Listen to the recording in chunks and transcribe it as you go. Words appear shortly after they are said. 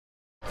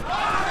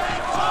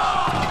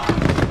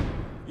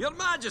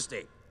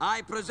Majesty,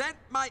 I present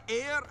my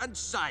heir and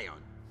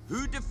scion,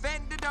 who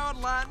defended our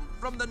land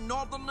from the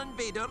northern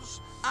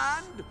invaders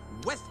and,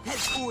 with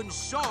his own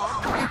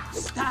sword,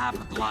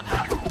 stabbed blood,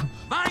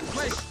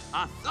 vanquished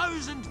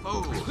 1,000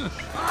 foes.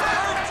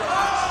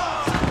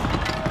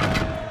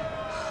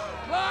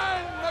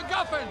 Lord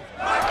MacGuffin!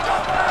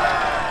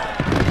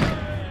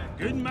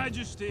 Good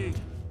Majesty,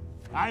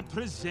 I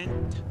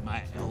present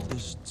my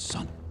eldest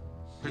son,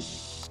 who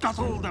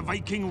scuttled the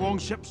Viking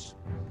longships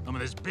and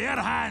with his bare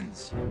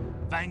hands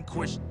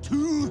vanquished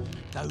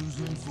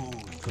 2,000 foes.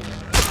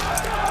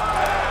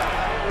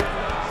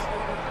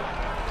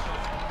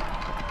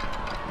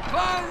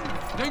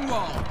 Lord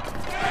Dingwall!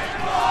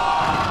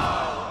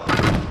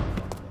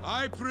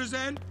 I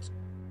present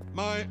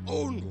my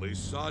only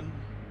son,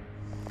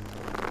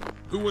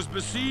 who was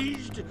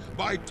besieged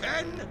by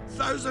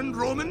 10,000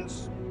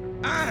 Romans,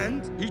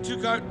 and he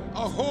took out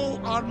a whole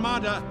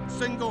armada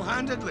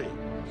single-handedly.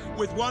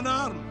 With one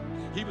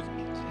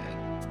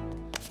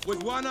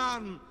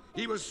arm,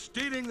 he was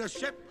steering the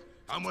ship,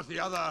 and with the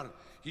other,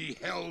 he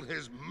held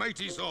his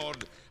mighty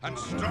sword and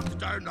struck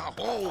down the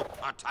whole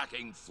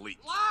attacking fleet.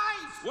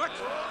 Lies! What?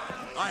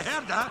 I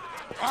heard that.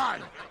 Aye,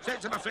 say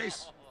it to my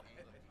face.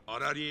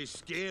 Or are ye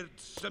scared,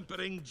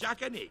 simpering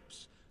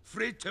jackanapes?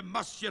 Afraid to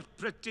muss your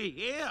pretty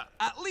hair?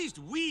 At least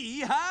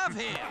we have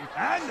hair.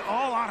 And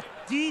all our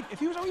teeth. If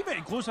he was a wee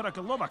bit closer, I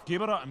could lob a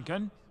caber at him,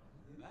 kin.